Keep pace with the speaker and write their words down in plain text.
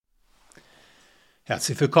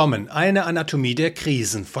Herzlich willkommen. Eine Anatomie der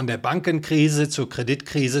Krisen, von der Bankenkrise zur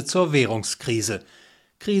Kreditkrise zur Währungskrise.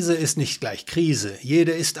 Krise ist nicht gleich Krise,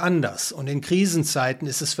 jede ist anders und in Krisenzeiten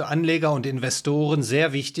ist es für Anleger und Investoren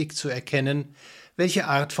sehr wichtig zu erkennen, welche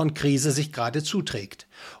Art von Krise sich gerade zuträgt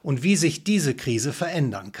und wie sich diese Krise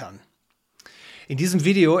verändern kann. In diesem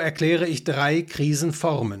Video erkläre ich 3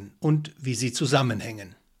 Krisenformen und wie sie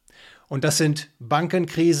zusammenhängen. Und das sind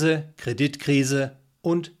Bankenkrise, Kreditkrise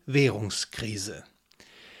und Währungskrise.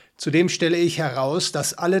 Zudem stelle ich heraus,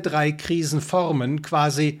 dass alle 3 Krisenformen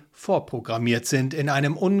quasi vorprogrammiert sind in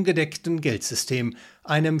einem ungedeckten Geldsystem,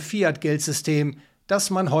 einem Fiat-Geldsystem,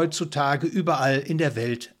 das man heutzutage überall in der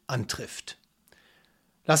Welt antrifft.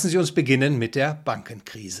 Lassen Sie uns beginnen mit der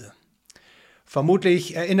Bankenkrise.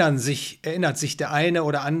 Vermutlich erinnert sich der eine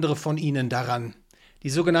oder andere von Ihnen daran.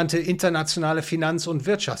 Die sogenannte internationale Finanz- und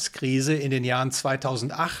Wirtschaftskrise in den Jahren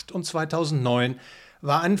 2008 und 2009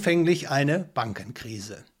 war anfänglich eine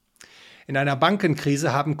Bankenkrise. In einer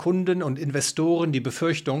Bankenkrise haben Kunden und Investoren die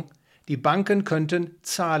Befürchtung, die Banken könnten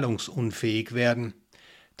zahlungsunfähig werden,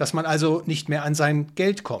 dass man also nicht mehr an sein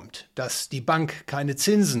Geld kommt, dass die Bank keine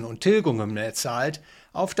Zinsen und Tilgungen mehr zahlt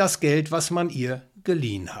auf das Geld, was man ihr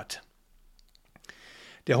geliehen hat.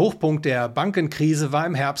 Der Hochpunkt der Bankenkrise war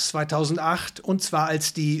im Herbst 2008, und zwar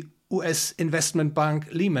als die US-Investmentbank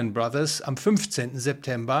Lehman Brothers am 15.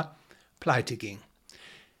 September pleite ging.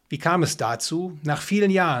 Wie kam es dazu? Nach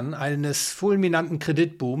vielen Jahren eines fulminanten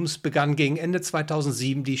Kreditbooms begann gegen Ende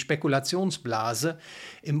 2007 die Spekulationsblase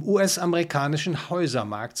im US-amerikanischen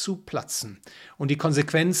Häusermarkt zu platzen und die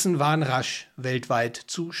Konsequenzen waren rasch weltweit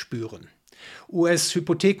zu spüren.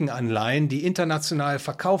 US-Hypothekenanleihen, die international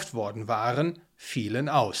verkauft worden waren, fielen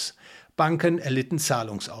aus. Banken erlitten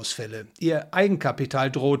Zahlungsausfälle. Ihr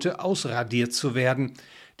Eigenkapital drohte ausradiert zu werden.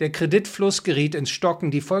 Der Kreditfluss geriet ins Stocken,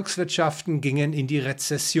 die Volkswirtschaften gingen in die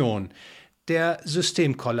Rezession. Der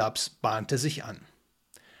Systemkollaps bahnte sich an.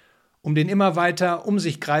 Um den immer weiter um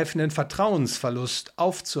sich greifenden Vertrauensverlust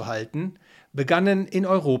aufzuhalten, begannen in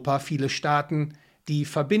Europa viele Staaten, die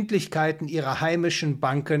Verbindlichkeiten ihrer heimischen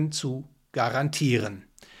Banken zu garantieren.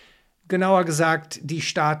 Genauer gesagt, die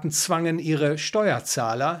Staaten zwangen ihre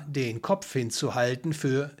Steuerzahler, den Kopf hinzuhalten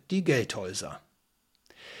für die Geldhäuser.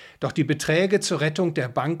 Doch die Beträge zur Rettung der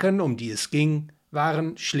Banken, um die es ging,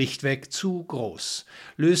 waren schlichtweg zu groß,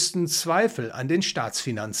 lösten Zweifel an den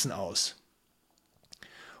Staatsfinanzen aus.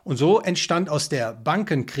 Und so entstand aus der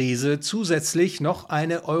Bankenkrise zusätzlich noch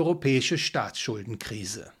eine europäische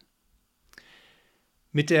Staatsschuldenkrise.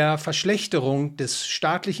 Mit der Verschlechterung des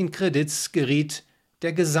staatlichen Kredits geriet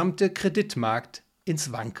der gesamte Kreditmarkt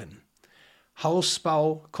ins Wanken.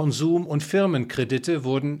 Hausbau-, Konsum- und Firmenkredite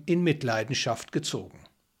wurden in Mitleidenschaft gezogen.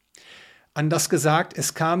 Anders gesagt,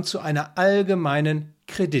 es kam zu einer allgemeinen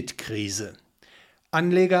Kreditkrise.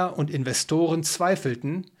 Anleger und Investoren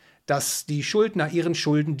zweifelten, dass die Schuldner ihren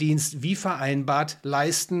Schuldendienst wie vereinbart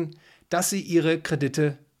leisten, dass sie ihre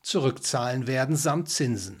Kredite zurückzahlen werden samt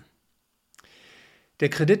Zinsen. Der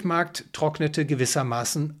Kreditmarkt trocknete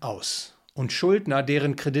gewissermaßen aus. Und Schuldner,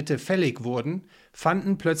 deren Kredite fällig wurden,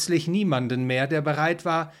 fanden plötzlich niemanden mehr, der bereit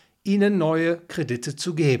war, ihnen neue Kredite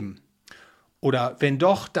zu geben. Oder wenn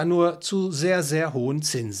doch, dann nur zu sehr, sehr hohen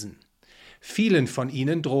Zinsen. Vielen von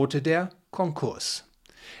ihnen drohte der Konkurs.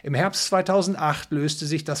 Im Herbst 2008 löste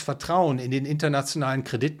sich das Vertrauen in den internationalen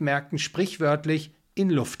Kreditmärkten sprichwörtlich in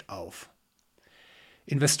Luft auf.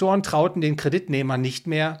 Investoren trauten den Kreditnehmern nicht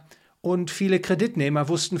mehr, und viele Kreditnehmer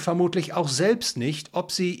wussten vermutlich auch selbst nicht,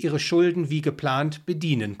 ob sie ihre Schulden wie geplant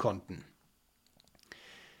bedienen konnten.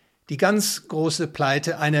 Die ganz große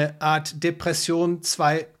Pleite, eine Art Depression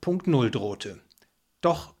 2.0 drohte.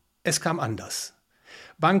 Doch es kam anders.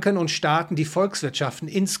 Banken und Staaten, die Volkswirtschaften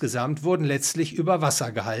insgesamt, wurden letztlich über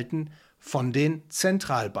Wasser gehalten von den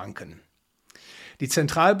Zentralbanken. Die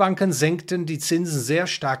Zentralbanken senkten die Zinsen sehr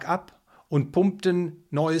stark ab und pumpten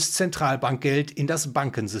neues Zentralbankgeld in das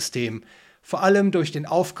Bankensystem, vor allem durch den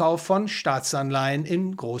Aufkauf von Staatsanleihen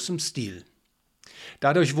in großem Stil.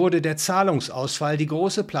 Dadurch wurde der Zahlungsausfall, die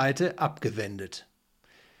große Pleite, abgewendet.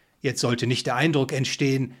 Jetzt sollte nicht der Eindruck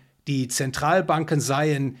entstehen, die Zentralbanken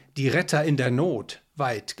seien die Retter in der Not,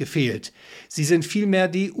 weit gefehlt. Sie sind vielmehr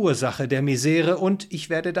die Ursache der Misere und ich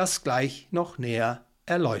werde das gleich noch näher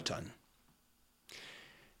erläutern.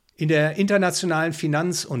 In der internationalen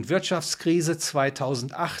Finanz- und Wirtschaftskrise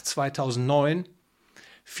 2008/2009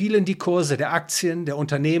 fielen die Kurse der Aktien, der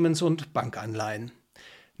Unternehmens- und Bankanleihen.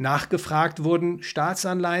 Nachgefragt wurden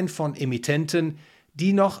Staatsanleihen von Emittenten,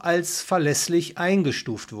 die noch als verlässlich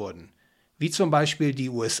eingestuft wurden, wie zum Beispiel die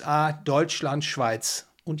USA, Deutschland, Schweiz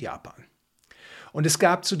und Japan. Und es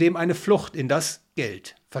gab zudem eine Flucht in das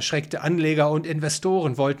Geld. Verschreckte Anleger und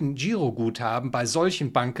Investoren wollten Giroguthaben bei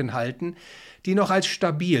solchen Banken halten, die noch als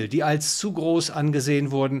stabil, die als zu groß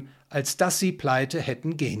angesehen wurden, als dass sie pleite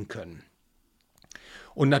hätten gehen können.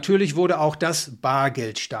 Und natürlich wurde auch das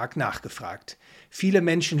Bargeld stark nachgefragt. Viele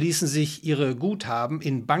Menschen ließen sich ihre Guthaben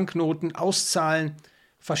in Banknoten auszahlen,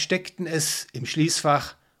 versteckten es im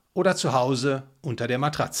Schließfach oder zu Hause unter der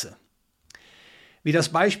Matratze. Wie das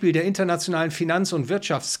Beispiel der internationalen Finanz- und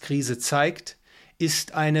Wirtschaftskrise zeigt,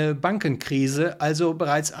 ist eine Bankenkrise also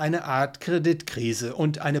bereits eine Art Kreditkrise,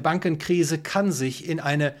 und eine Bankenkrise kann sich in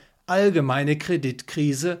eine allgemeine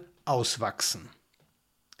Kreditkrise auswachsen.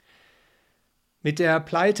 Mit der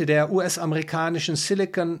Pleite der US-amerikanischen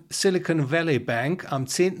Silicon Valley Bank am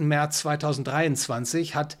 10. März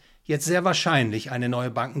 2023 hat jetzt sehr wahrscheinlich eine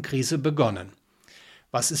neue Bankenkrise begonnen.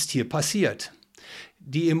 Was ist hier passiert?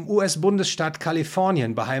 Die im US-Bundesstaat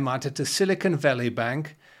Kalifornien beheimatete Silicon Valley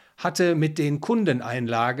Bank hatte mit den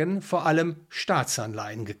Kundeneinlagen vor allem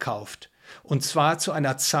Staatsanleihen gekauft. Und zwar zu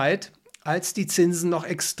einer Zeit, als die Zinsen noch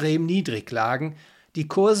extrem niedrig lagen, die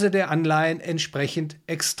Kurse der Anleihen entsprechend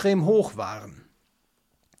extrem hoch waren.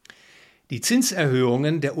 Die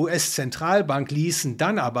Zinserhöhungen der US-Zentralbank ließen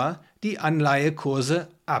dann aber die Anleihekurse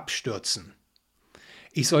abstürzen.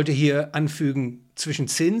 Ich sollte hier anfügen, zwischen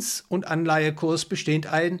Zins und Anleihekurs besteht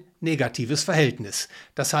ein negatives Verhältnis.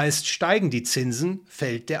 Das heißt, steigen die Zinsen,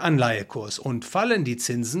 fällt der Anleihekurs, und fallen die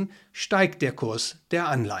Zinsen, steigt der Kurs der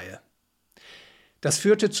Anleihe. Das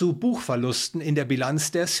führte zu Buchverlusten in der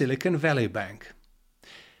Bilanz der Silicon Valley Bank.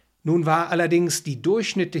 Nun war allerdings die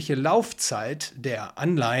durchschnittliche Laufzeit der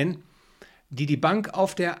Anleihen, die die Bank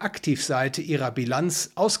auf der Aktivseite ihrer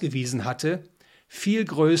Bilanz ausgewiesen hatte, viel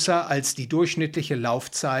größer als die durchschnittliche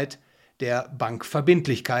Laufzeit der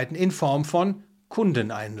Bankverbindlichkeiten in Form von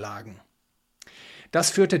Kundeneinlagen.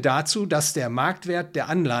 Das führte dazu, dass der Marktwert der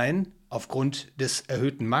Anleihen aufgrund des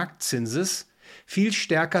erhöhten Marktzinses viel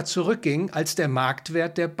stärker zurückging, als der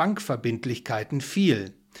Marktwert der Bankverbindlichkeiten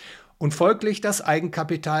fiel und folglich das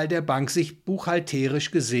Eigenkapital der Bank sich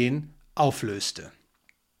buchhalterisch gesehen auflöste.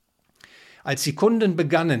 Als die Kunden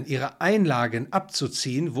begannen, ihre Einlagen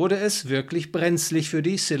abzuziehen, wurde es wirklich brenzlig für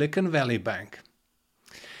die Silicon Valley Bank.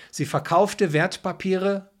 Sie verkaufte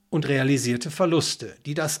Wertpapiere und realisierte Verluste,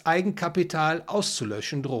 die das Eigenkapital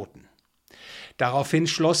auszulöschen drohten. Daraufhin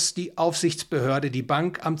schloss die Aufsichtsbehörde die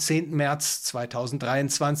Bank am 10. März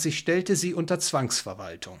 2023, stellte sie unter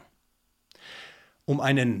Zwangsverwaltung. Um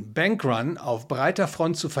einen Bankrun auf breiter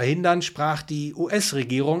Front zu verhindern, sprach die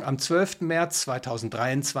US-Regierung am 12. März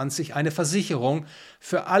 2023 eine Versicherung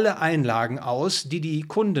für alle Einlagen aus, die die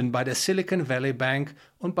Kunden bei der Silicon Valley Bank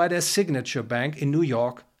und bei der Signature Bank in New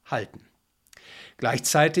York halten.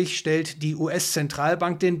 Gleichzeitig stellt die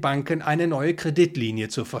US-Zentralbank den Banken eine neue Kreditlinie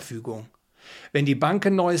zur Verfügung. Wenn die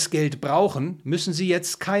Banken neues Geld brauchen, müssen sie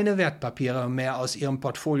jetzt keine Wertpapiere mehr aus ihrem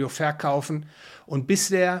Portfolio verkaufen und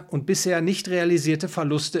bisher nicht realisierte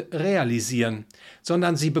Verluste realisieren,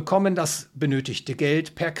 sondern sie bekommen das benötigte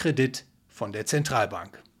Geld per Kredit von der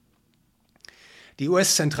Zentralbank. Die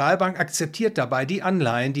US-Zentralbank akzeptiert dabei die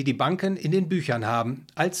Anleihen, die die Banken in den Büchern haben,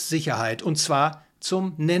 als Sicherheit, und zwar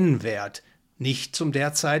zum Nennwert, nicht zum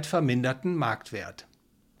derzeit verminderten Marktwert.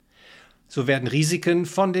 So werden Risiken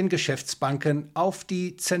von den Geschäftsbanken auf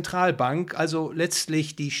die Zentralbank, also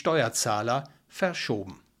letztlich die Steuerzahler,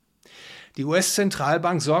 verschoben. Die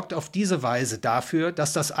US-Zentralbank sorgt auf diese Weise dafür,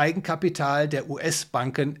 dass das Eigenkapital der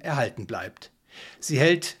US-Banken erhalten bleibt. Sie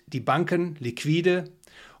hält die Banken liquide,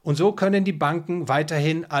 und so können die Banken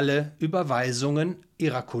weiterhin alle Überweisungen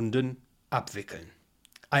ihrer Kunden abwickeln.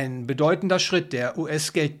 Ein bedeutender Schritt der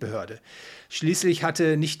US-Geldbehörde. Schließlich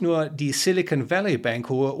hatte nicht nur die Silicon Valley Bank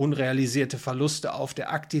hohe unrealisierte Verluste auf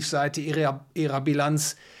der Aktivseite ihrer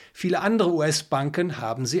Bilanz, viele andere US-Banken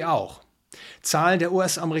haben sie auch. Zahlen der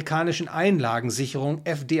US-amerikanischen Einlagensicherung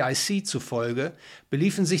FDIC zufolge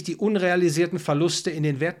beliefen sich die unrealisierten Verluste in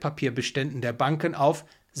den Wertpapierbeständen der Banken auf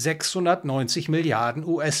 690 Milliarden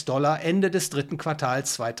US-Dollar Ende des dritten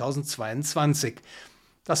Quartals 2022.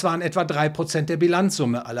 Das waren etwa 3% der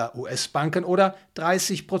Bilanzsumme aller US-Banken oder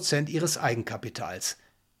 30% ihres Eigenkapitals.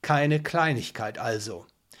 Keine Kleinigkeit also.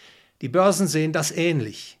 Die Börsen sehen das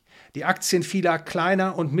ähnlich. Die Aktien vieler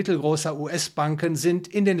kleiner und mittelgroßer US-Banken sind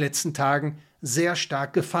in den letzten Tagen sehr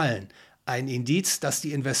stark gefallen. Ein Indiz, dass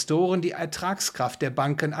die Investoren die Ertragskraft der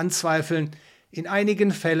Banken anzweifeln, in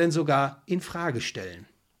einigen Fällen sogar in Frage stellen.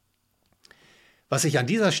 Was sich an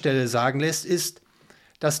dieser Stelle sagen lässt, ist,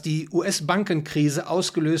 dass die US-Bankenkrise,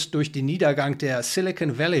 ausgelöst durch den Niedergang der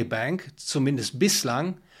Silicon Valley Bank, zumindest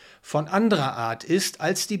bislang, von anderer Art ist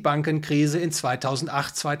als die Bankenkrise in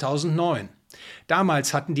 2008/2009.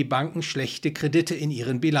 Damals hatten die Banken schlechte Kredite in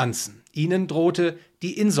ihren Bilanzen. Ihnen drohte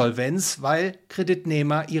die Insolvenz, weil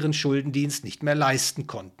Kreditnehmer ihren Schuldendienst nicht mehr leisten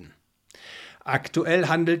konnten. Aktuell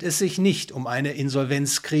handelt es sich nicht um eine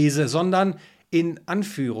Insolvenzkrise, sondern in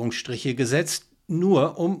Anführungsstriche gesetzt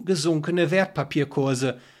nur um gesunkene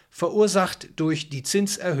Wertpapierkurse, verursacht durch die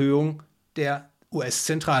Zinserhöhung der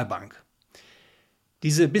US-Zentralbank.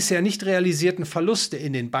 Diese bisher nicht realisierten Verluste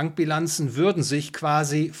in den Bankbilanzen würden sich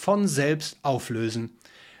quasi von selbst auflösen,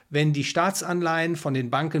 wenn die Staatsanleihen von den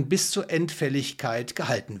Banken bis zur Endfälligkeit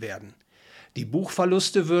gehalten werden. Die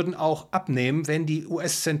Buchverluste würden auch abnehmen, wenn die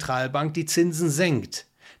US-Zentralbank die Zinsen senkt,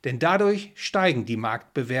 denn dadurch steigen die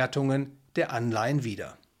Marktbewertungen der Anleihen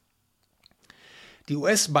wieder. Die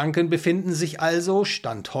US-Banken befinden sich also,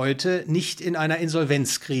 Stand heute, nicht in einer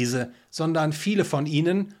Insolvenzkrise, sondern viele von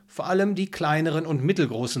ihnen, vor allem die kleineren und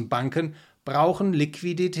mittelgroßen Banken, brauchen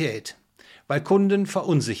Liquidität, weil Kunden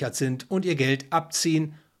verunsichert sind und ihr Geld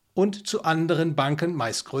abziehen und zu anderen Banken,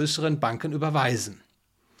 meist größeren Banken, überweisen.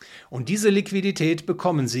 Und diese Liquidität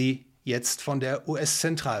bekommen sie jetzt von der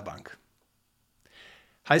US-Zentralbank.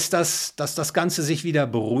 Heißt das, dass das Ganze sich wieder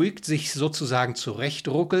beruhigt, sich sozusagen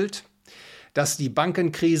zurechtruckelt, dass die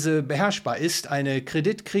Bankenkrise beherrschbar ist, eine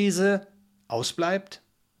Kreditkrise ausbleibt?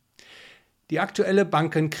 Die aktuelle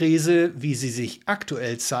Bankenkrise, wie sie sich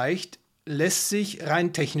aktuell zeigt, lässt sich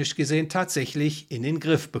rein technisch gesehen tatsächlich in den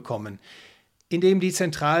Griff bekommen, indem die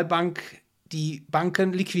Zentralbank die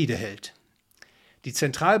Banken liquide hält. Die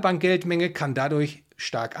Zentralbankgeldmenge kann dadurch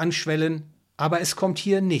stark anschwellen, aber es kommt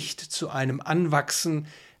hier nicht zu einem Anwachsen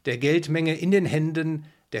der Geldmenge in den Händen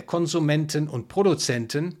der Konsumenten und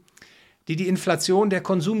Produzenten, die die Inflation der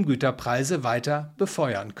Konsumgüterpreise weiter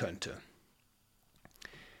befeuern könnte.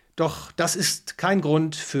 Doch das ist kein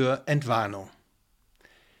Grund für Entwarnung.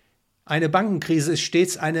 Eine Bankenkrise ist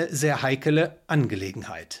stets eine sehr heikle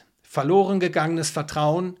Angelegenheit. Verloren gegangenes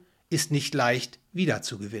Vertrauen ist nicht leicht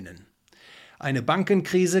wiederzugewinnen. Eine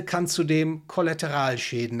Bankenkrise kann zudem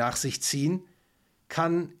Kollateralschäden nach sich ziehen,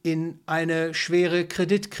 kann in eine schwere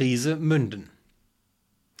Kreditkrise münden.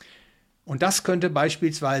 Und das könnte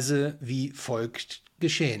beispielsweise wie folgt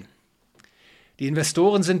geschehen. Die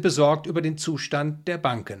Investoren sind besorgt über den Zustand der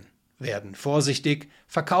Banken, werden vorsichtig,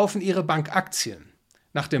 verkaufen ihre Bankaktien.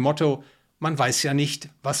 Nach dem Motto, man weiß ja nicht,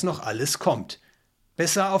 was noch alles kommt.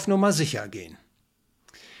 Besser auf Nummer sicher gehen.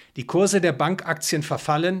 Die Kurse der Bankaktien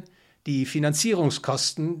verfallen, die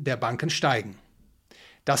Finanzierungskosten der Banken steigen.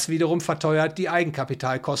 Das wiederum verteuert die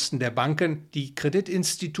Eigenkapitalkosten der Banken, die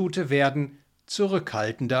Kreditinstitute werden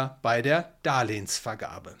zurückhaltender bei der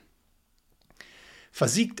Darlehensvergabe.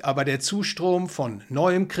 Versiegt aber der Zustrom von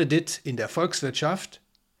neuem Kredit in der Volkswirtschaft,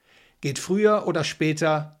 geht früher oder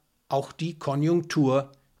später auch die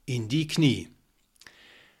Konjunktur in die Knie.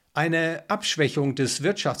 Eine Abschwächung des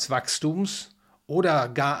Wirtschaftswachstums oder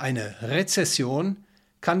gar eine Rezession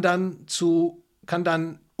kann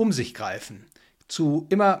dann um sich greifen, zu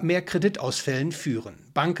immer mehr Kreditausfällen führen.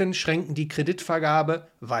 Banken schränken die Kreditvergabe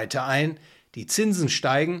weiter ein, die Zinsen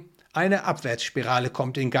steigen, eine Abwärtsspirale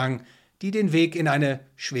kommt in Gang, die den Weg in eine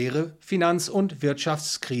schwere Finanz- und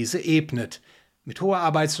Wirtschaftskrise ebnet, mit hoher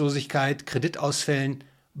Arbeitslosigkeit, Kreditausfällen,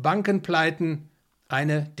 Bankenpleiten,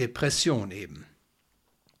 eine Depression eben.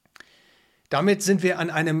 Damit sind wir an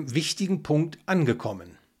einem wichtigen Punkt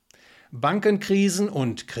angekommen. Bankenkrisen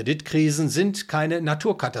und Kreditkrisen sind keine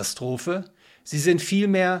Naturkatastrophe, sie sind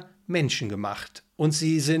vielmehr menschengemacht und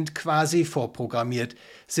sie sind quasi vorprogrammiert,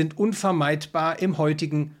 sind unvermeidbar im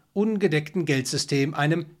heutigen ungedeckten Geldsystem,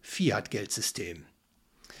 einem Fiat-Geldsystem.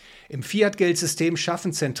 Im Fiat-Geldsystem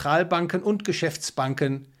schaffen Zentralbanken und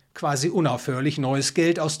Geschäftsbanken quasi unaufhörlich neues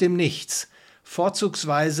Geld aus dem Nichts,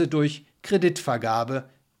 vorzugsweise durch Kreditvergabe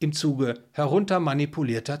im Zuge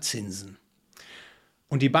heruntermanipulierter Zinsen.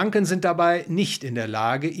 Und die Banken sind dabei nicht in der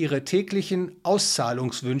Lage, ihre täglichen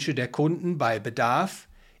Auszahlungswünsche der Kunden bei Bedarf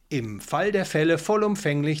im Fall der Fälle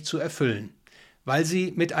vollumfänglich zu erfüllen, weil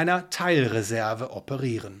sie mit einer Teilreserve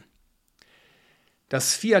operieren.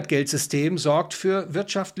 Das Fiat-Geldsystem sorgt für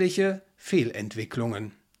wirtschaftliche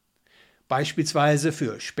Fehlentwicklungen, beispielsweise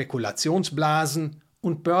für Spekulationsblasen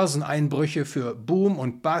und Börseneinbrüche, für Boom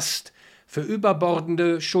und Bust, für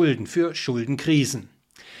überbordende Schulden, für Schuldenkrisen.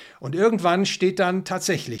 Und irgendwann steht dann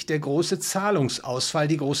tatsächlich der große Zahlungsausfall,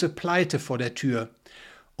 die große Pleite vor der Tür.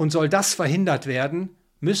 Und soll das verhindert werden,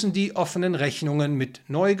 müssen die offenen Rechnungen mit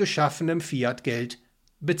neu geschaffenem Fiat-Geld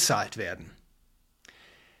bezahlt werden.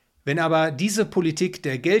 Wenn aber diese Politik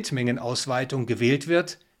der Geldmengenausweitung gewählt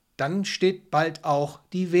wird, dann steht bald auch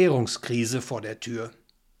die Währungskrise vor der Tür.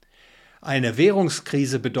 Eine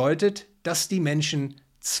Währungskrise bedeutet, dass die Menschen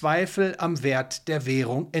Zweifel am Wert der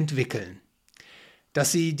Währung entwickeln.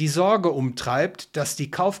 dass sie die Sorge umtreibt, dass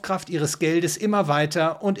die Kaufkraft ihres Geldes immer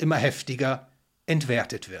weiter und immer heftiger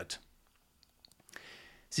entwertet wird.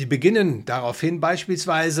 Sie beginnen daraufhin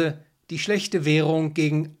beispielsweise, die schlechte Währung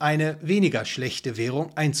gegen eine weniger schlechte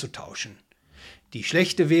Währung einzutauschen. Die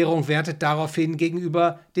schlechte Währung wertet daraufhin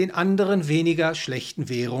gegenüber den anderen weniger schlechten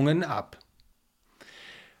Währungen ab.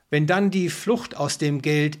 Wenn dann die Flucht aus dem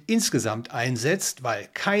Geld insgesamt einsetzt, weil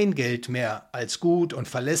kein Geld mehr als gut und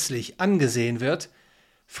verlässlich angesehen wird,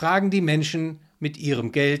 fragen die Menschen mit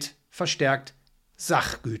ihrem Geld verstärkt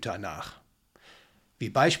Sachgüter nach, wie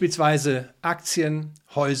beispielsweise Aktien,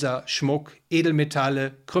 Häuser, Schmuck,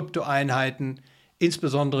 Edelmetalle, Kryptoeinheiten,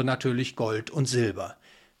 insbesondere natürlich Gold und Silber.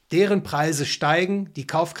 Deren Preise steigen, die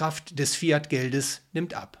Kaufkraft des Fiat-Geldes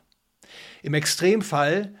nimmt ab. Im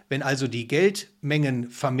Extremfall, wenn also die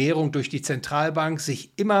Geldmengenvermehrung durch die Zentralbank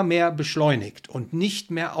sich immer mehr beschleunigt und nicht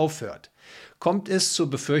mehr aufhört, kommt es zur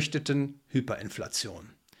befürchteten Hyperinflation.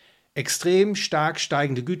 Extrem stark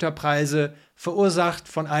steigende Güterpreise, verursacht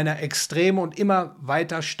von einer extrem und immer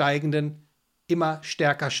weiter steigenden, immer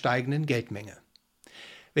stärker steigenden Geldmenge.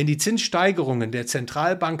 Wenn die Zinssteigerungen der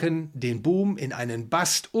Zentralbanken den Boom in einen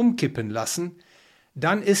Bust umkippen lassen,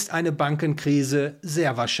 dann ist eine Bankenkrise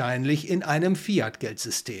sehr wahrscheinlich in einem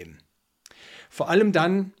Fiat-Geldsystem. Vor allem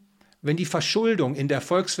dann, wenn die Verschuldung in der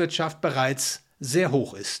Volkswirtschaft bereits sehr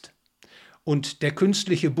hoch ist und der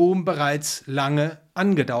künstliche Boom bereits lange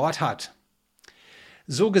angedauert hat.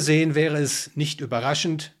 So gesehen wäre es nicht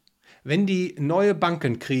überraschend, wenn die neue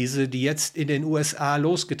Bankenkrise, die jetzt in den USA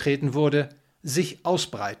losgetreten wurde, sich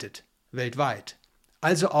ausbreitet, weltweit,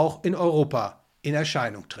 also auch in Europa in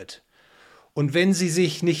Erscheinung tritt. Und wenn sie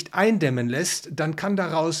sich nicht eindämmen lässt, dann kann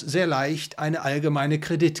daraus sehr leicht eine allgemeine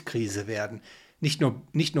Kreditkrise werden. Nicht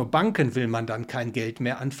nur Banken will man dann kein Geld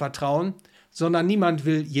mehr anvertrauen, sondern niemand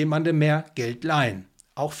will jemandem mehr Geld leihen,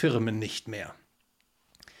 auch Firmen nicht mehr.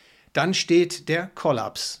 Dann steht der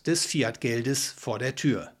Kollaps des Fiat-Geldes vor der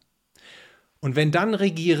Tür. Und wenn dann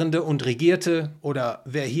Regierende und Regierte oder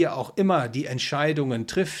wer hier auch immer die Entscheidungen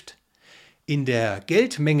trifft, in der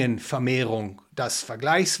Geldmengenvermehrung das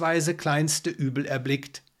vergleichsweise kleinste Übel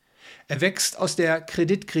erblickt, erwächst aus der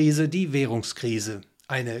Kreditkrise die Währungskrise,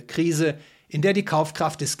 eine Krise, in der die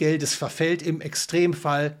Kaufkraft des Geldes verfällt, im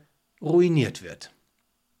Extremfall ruiniert wird.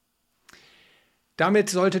 Damit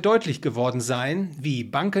sollte deutlich geworden sein, wie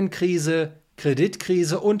Bankenkrise,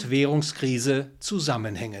 Kreditkrise und Währungskrise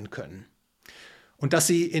zusammenhängen können. Und dass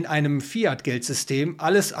sie in einem Fiat-Geldsystem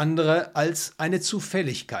alles andere als eine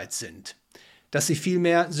Zufälligkeit sind, dass sie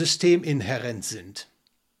vielmehr systeminhärent sind.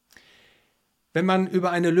 Wenn man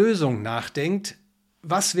über eine Lösung nachdenkt,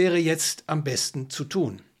 was wäre jetzt am besten zu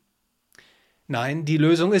tun? Nein, die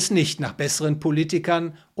Lösung ist nicht, nach besseren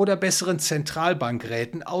Politikern oder besseren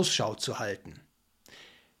Zentralbankräten Ausschau zu halten.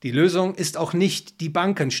 Die Lösung ist auch nicht, die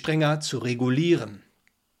Banken strenger zu regulieren.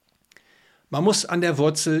 Man muss an der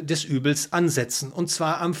Wurzel des Übels ansetzen, und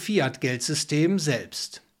zwar am Fiat-Geldsystem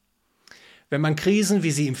selbst. Wenn man Krisen,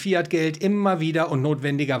 wie sie im Fiat-Geld immer wieder und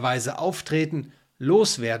notwendigerweise auftreten,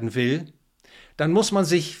 loswerden will, dann muss man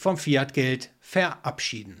sich vom Fiat-Geld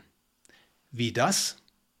verabschieden. Wie das?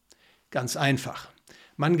 Ganz einfach.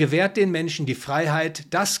 Man gewährt den Menschen die Freiheit,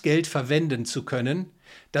 das Geld verwenden zu können,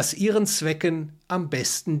 das ihren Zwecken am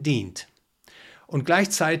besten dient. Und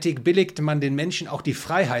gleichzeitig billigt man den Menschen auch die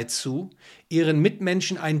Freiheit zu, ihren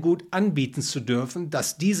Mitmenschen ein Gut anbieten zu dürfen,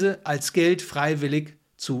 das diese als Geld freiwillig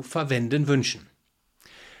zu verwenden wünschen.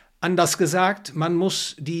 Anders gesagt, man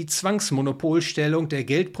muss die Zwangsmonopolstellung der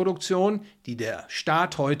Geldproduktion, die der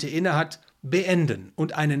Staat heute innehat, beenden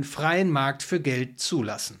und einen freien Markt für Geld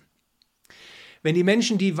zulassen. Wenn die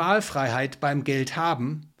Menschen die Wahlfreiheit beim Geld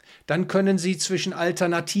haben, dann können sie zwischen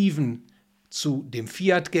Alternativen zu dem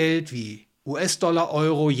Fiat-Geld wie US-Dollar,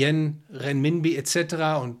 Euro, Yen, Renminbi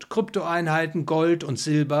etc. und Kryptoeinheiten, Gold und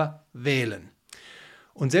Silber wählen.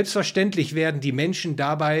 Und selbstverständlich werden die Menschen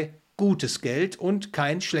dabei gutes Geld und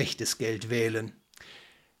kein schlechtes Geld wählen.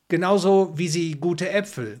 Genauso wie sie gute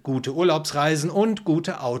Äpfel, gute Urlaubsreisen und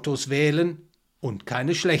gute Autos wählen und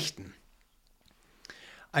keine schlechten.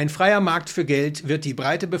 Ein freier Markt für Geld wird die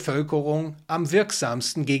breite Bevölkerung am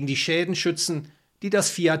wirksamsten gegen die Schäden schützen, die das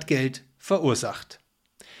Fiat-Geld verursacht.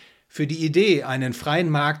 Für die Idee, einen freien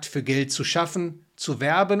Markt für Geld zu schaffen, zu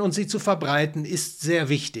werben und sie zu verbreiten, ist sehr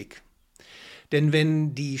wichtig. Denn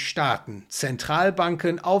wenn die Staaten,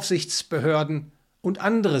 Zentralbanken, Aufsichtsbehörden und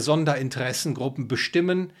andere Sonderinteressengruppen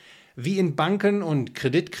bestimmen, wie in Banken- und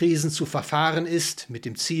Kreditkrisen zu verfahren ist, mit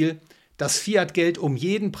dem Ziel, das Fiat-Geld um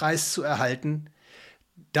jeden Preis zu erhalten,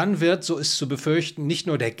 dann wird, so ist zu befürchten, nicht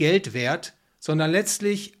nur der Geldwert, sondern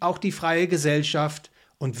letztlich auch die freie Gesellschaft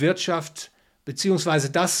und Wirtschaft bzw.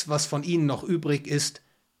 das, was von ihnen noch übrig ist,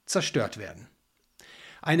 zerstört werden.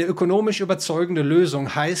 Eine ökonomisch überzeugende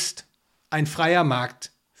Lösung heißt ein freier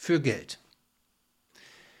Markt für Geld.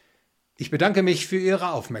 Ich bedanke mich für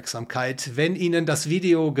Ihre Aufmerksamkeit. Wenn Ihnen das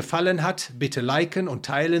Video gefallen hat, bitte liken und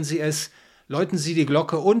teilen Sie es, läuten Sie die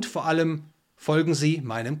Glocke und vor allem folgen Sie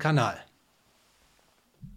meinem Kanal.